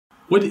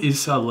What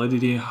is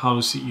Solidity and how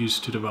is it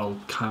used to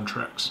develop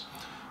contracts?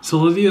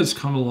 Solidity has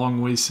come a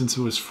long way since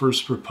it was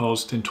first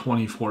proposed in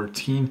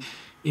 2014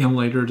 and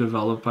later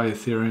developed by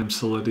Ethereum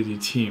Solidity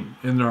team.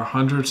 And there are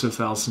hundreds of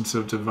thousands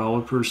of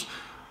developers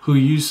who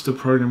use the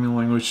programming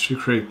language to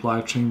create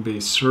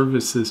blockchain-based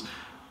services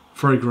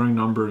for a growing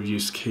number of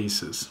use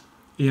cases.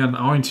 And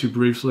I'm going to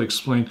briefly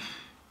explain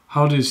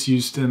how it is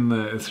used in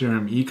the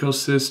Ethereum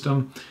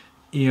ecosystem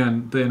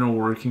and the inner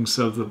workings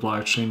of the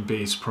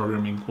blockchain-based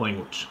programming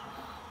language.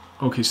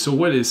 Okay, so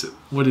what is it?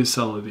 What is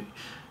Solidity?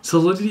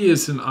 Solidity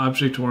is an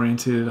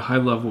object-oriented,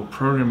 high-level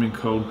programming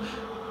code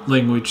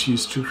language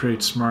used to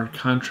create smart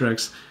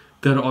contracts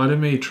that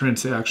automate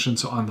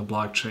transactions on the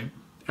blockchain.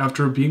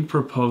 After being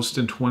proposed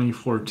in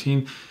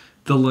 2014,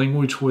 the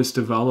language was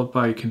developed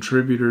by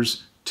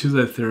contributors to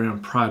the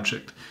Ethereum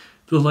project.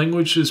 The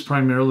language is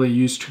primarily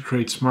used to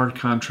create smart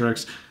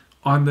contracts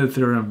on the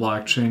Ethereum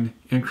blockchain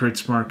and create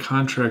smart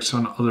contracts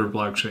on other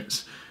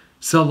blockchains.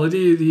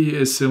 Solidity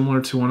is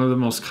similar to one of the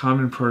most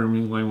common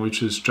programming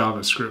languages,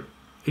 JavaScript.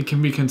 It can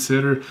be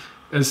considered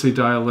as a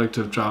dialect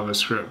of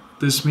JavaScript.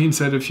 This means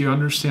that if you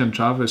understand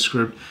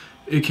JavaScript,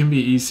 it can be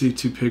easy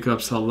to pick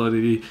up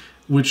Solidity,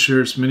 which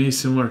shares many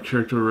similar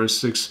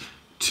characteristics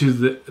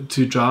to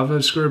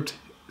JavaScript,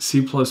 C++,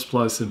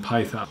 and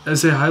Python.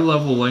 As a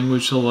high-level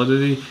language,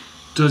 Solidity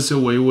does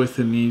away with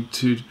the need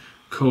to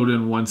code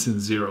in ones and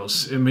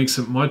zeros. It makes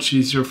it much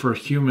easier for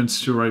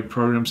humans to write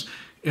programs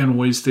in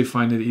ways they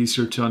find it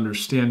easier to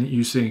understand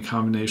using a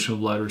combination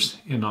of letters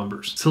and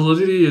numbers.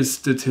 Solidity is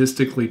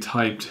statistically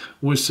typed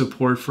with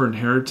support for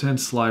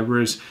inheritance,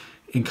 libraries,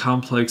 and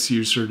complex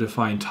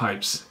user-defined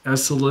types.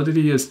 As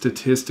Solidity is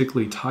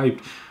statistically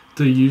typed,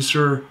 the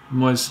user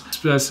must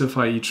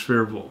specify each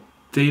variable.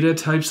 Data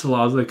types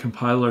allow the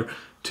compiler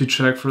to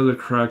check for the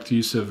correct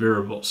use of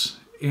variables.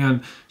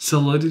 And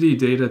Solidity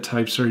data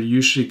types are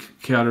usually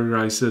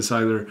categorized as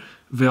either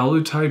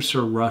value types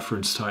or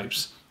reference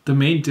types. The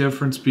main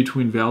difference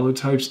between value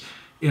types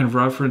and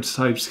reference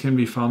types can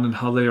be found in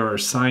how they are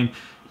assigned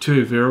to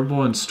a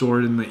variable and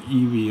stored in the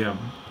EVM,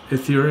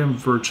 Ethereum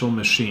Virtual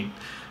Machine.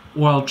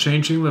 While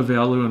changing the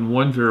value in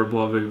one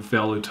variable of a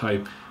value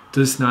type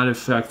does not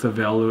affect the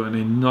value in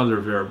another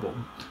variable.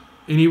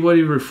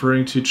 Anybody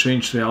referring to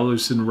change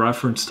values in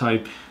reference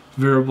type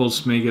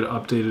variables may get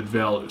updated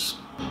values.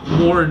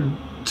 More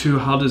into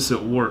how does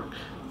it work.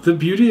 The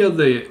beauty of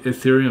the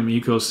Ethereum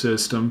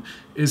ecosystem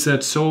is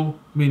that so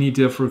many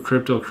different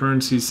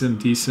cryptocurrencies and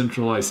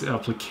decentralized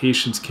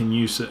applications can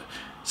use it.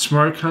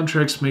 Smart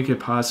contracts make it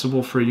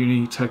possible for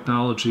unique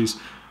technologies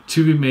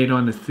to be made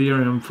on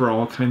Ethereum for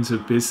all kinds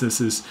of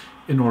businesses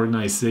and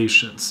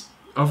organizations.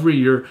 Every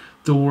year,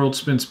 the world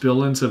spends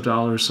billions of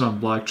dollars on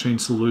blockchain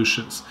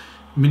solutions.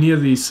 Many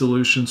of these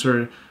solutions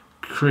are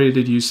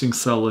created using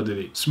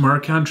Solidity.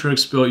 Smart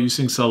contracts built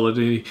using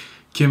Solidity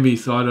can be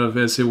thought of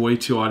as a way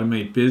to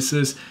automate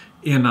business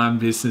and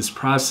non-business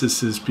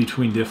processes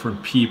between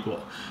different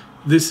people.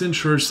 This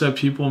ensures that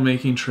people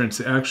making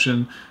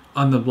transactions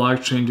on the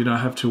blockchain do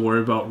not have to worry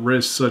about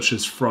risks such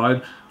as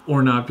fraud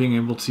or not being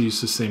able to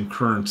use the same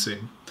currency.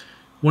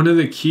 One of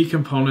the key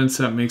components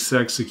that makes the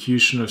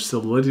execution of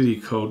Solidity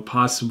code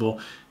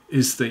possible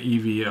is the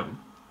EVM.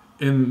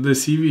 And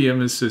this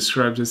EVM is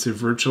described as a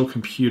virtual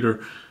computer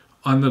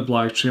on the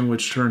blockchain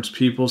which turns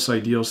people's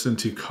ideals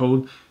into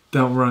code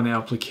that will run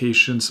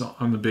applications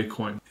on the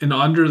Bitcoin. And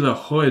under the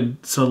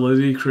hood,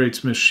 Solidity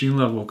creates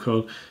machine-level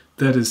code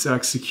that is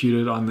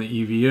executed on the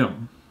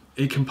EVM.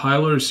 A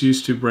compiler is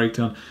used to break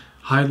down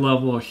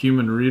high-level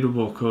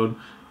human-readable code,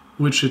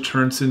 which it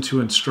turns into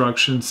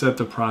instructions that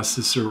the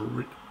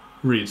processor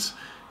reads.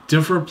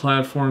 Different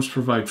platforms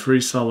provide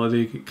free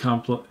Solidity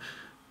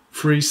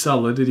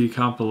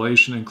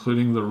compilation,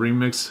 including the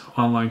Remix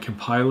online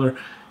compiler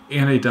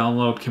and a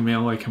download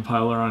command-line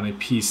compiler on a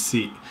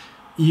PC.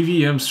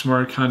 EVM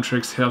smart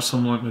contracts have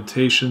some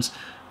limitations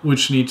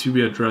which need to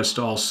be addressed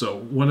also.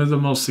 One of the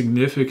most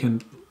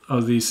significant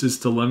of these is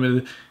the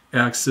limited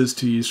access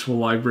to useful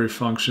library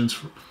functions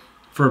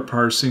for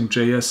parsing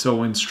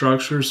JSON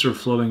structures or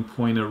floating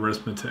point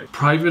arithmetic.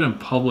 Private and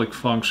public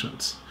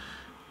functions.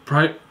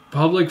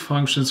 Public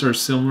functions are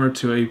similar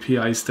to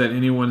APIs that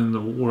anyone in the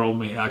world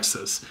may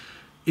access.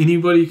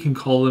 Anybody can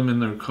call them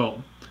in their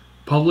code.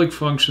 Public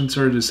functions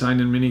are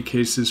designed in many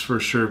cases for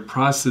shared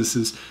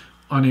processes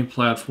on a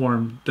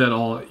platform that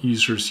all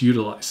users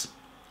utilize.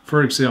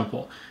 For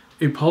example,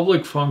 a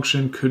public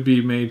function could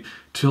be made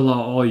to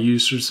allow all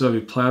users of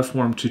a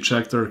platform to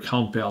check their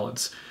account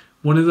balance.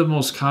 One of the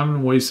most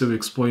common ways of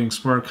exploiting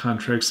smart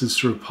contracts is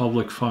through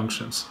public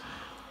functions.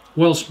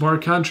 While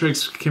smart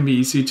contracts can be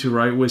easy to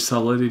write with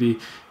Solidity,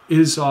 it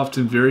is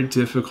often very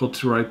difficult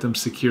to write them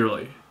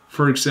securely.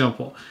 For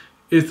example,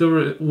 if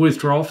the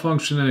withdrawal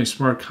function in a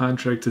smart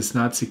contract is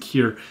not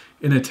secure,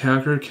 an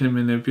attacker can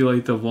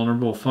manipulate the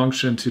vulnerable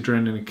function to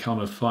drain an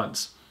account of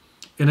funds.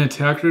 An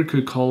attacker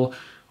could call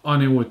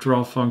on a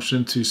withdrawal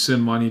function to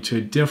send money to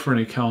a different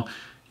account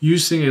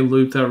using a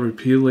loop that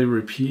repeatedly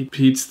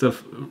repeats the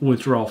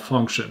withdrawal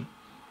function.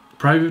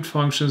 Private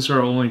functions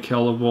are only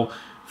callable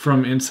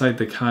from inside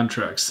the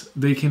contracts.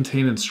 They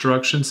contain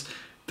instructions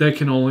that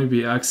can only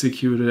be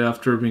executed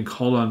after being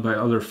called on by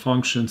other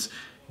functions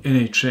in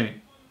a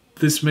chain.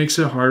 This makes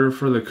it harder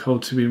for the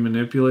code to be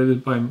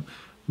manipulated by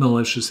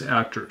malicious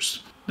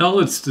actors. Now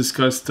let's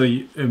discuss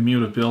the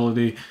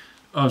immutability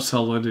of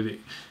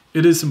Solidity.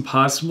 It is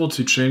impossible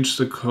to change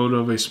the code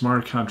of a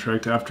smart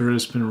contract after it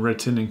has been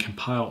written and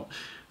compiled.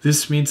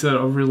 This means that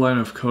every line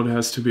of code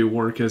has to be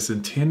work as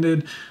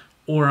intended,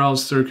 or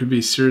else there could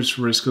be serious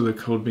risk of the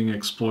code being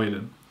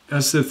exploited.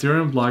 As the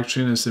Ethereum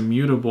blockchain is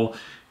immutable,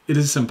 it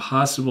is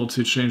impossible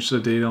to change the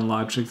data and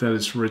logic that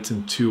is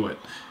written to it.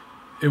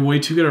 A way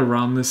to get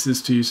around this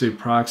is to use a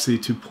proxy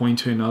to point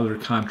to another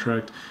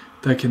contract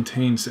that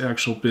contains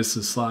actual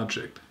business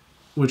logic,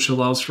 which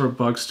allows for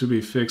bugs to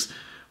be fixed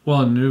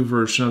while a new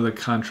version of the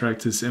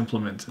contract is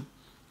implemented.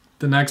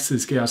 The next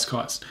is gas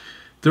cost.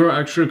 There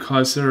are extra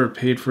costs that are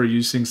paid for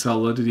using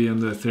Solidity in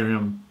the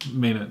Ethereum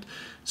mainnet.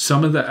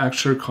 Some of the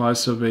extra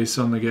costs are based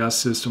on the gas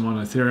system on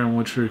Ethereum,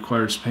 which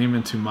requires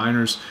payment to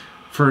miners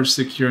for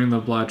securing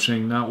the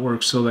blockchain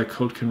network so that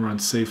code can run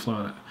safely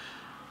on it.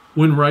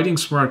 When writing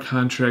smart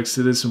contracts,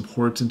 it is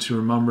important to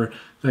remember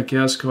that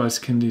gas costs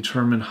can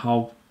determine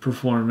how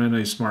performant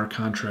a smart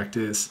contract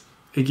is.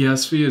 A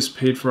gas fee is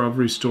paid for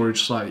every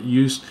storage slot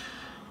used.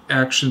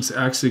 Actions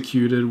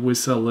executed with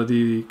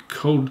Solidity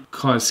code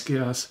cost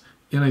gas,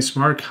 and a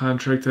smart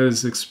contract that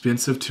is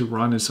expensive to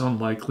run is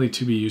unlikely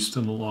to be used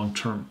in the long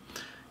term.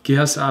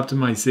 Gas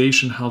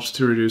optimization helps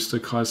to reduce the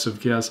cost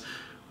of gas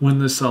when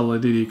the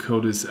Solidity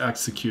code is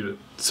executed.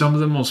 Some of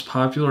the most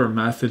popular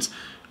methods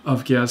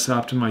of gas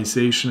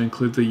optimization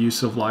include the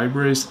use of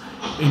libraries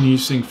and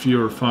using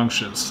fewer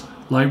functions.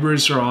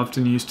 Libraries are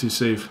often used to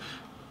save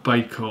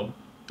bytecode.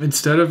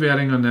 Instead of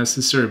adding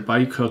unnecessary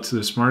bytecode to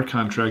the smart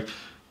contract,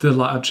 the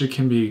logic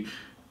can be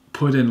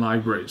put in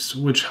libraries,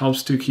 which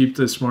helps to keep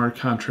the smart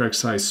contract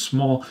size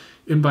small,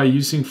 and by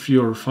using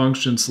fewer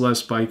functions,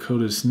 less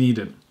bytecode is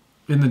needed.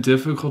 And the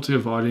difficulty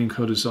of auditing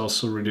code is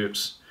also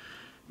reduced.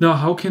 Now,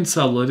 how can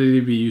Solidity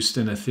be used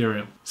in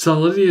Ethereum?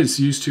 Solidity is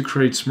used to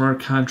create smart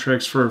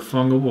contracts for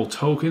fungible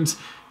tokens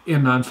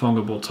and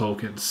non-fungible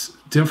tokens.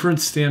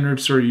 Different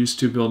standards are used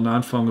to build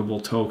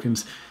non-fungible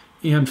tokens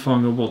and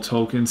fungible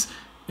tokens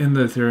in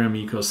the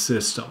Ethereum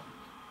ecosystem.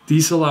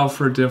 These allow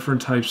for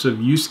different types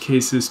of use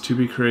cases to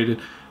be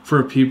created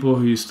for people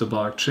who use the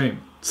blockchain.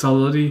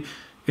 Solidity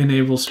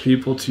enables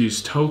people to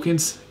use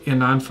tokens and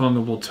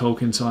non-fungible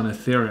tokens on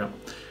Ethereum.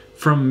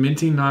 From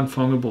minting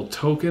non-fungible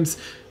tokens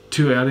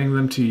to adding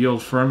them to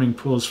yield farming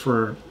pools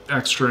for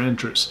extra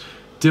interest.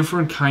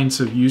 Different kinds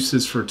of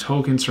uses for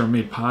tokens are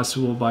made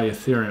possible by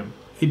Ethereum.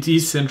 A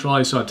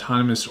decentralized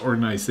autonomous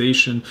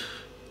organization,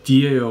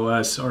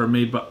 DAOs, are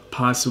made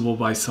possible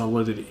by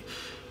Solidity.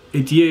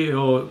 A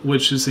DAO,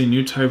 which is a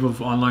new type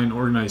of online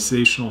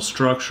organizational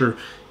structure,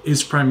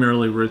 is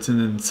primarily written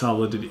in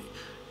Solidity.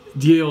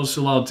 DAOs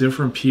allow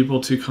different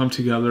people to come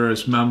together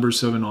as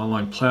members of an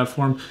online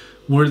platform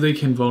where they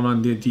can vote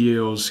on the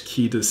DAO's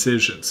key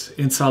decisions.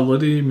 And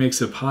Solidity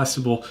makes it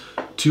possible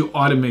to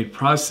automate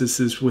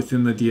processes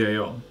within the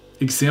DAO.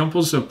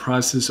 Examples of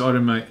process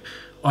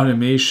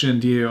automation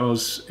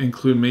DAOs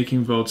include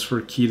making votes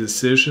for key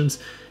decisions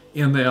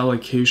and the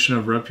allocation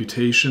of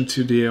reputation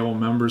to DAO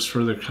members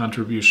for their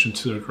contribution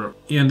to the group,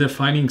 and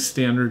defining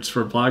standards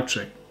for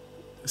blockchain.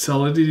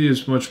 Solidity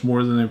is much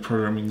more than a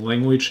programming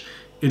language.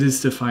 It is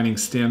defining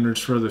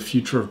standards for the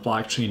future of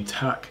blockchain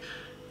tech.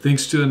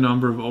 Thanks to the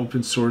number of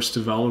open source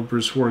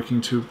developers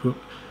working to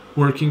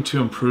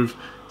improve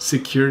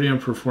security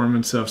and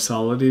performance of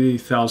Solidity,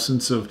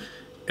 thousands of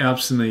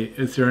apps in the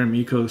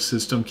Ethereum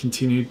ecosystem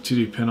continue to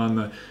depend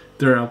on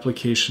their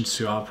applications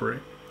to operate.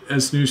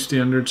 As new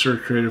standards are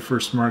created for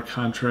smart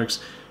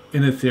contracts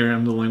in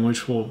Ethereum, the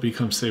language will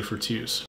become safer to use.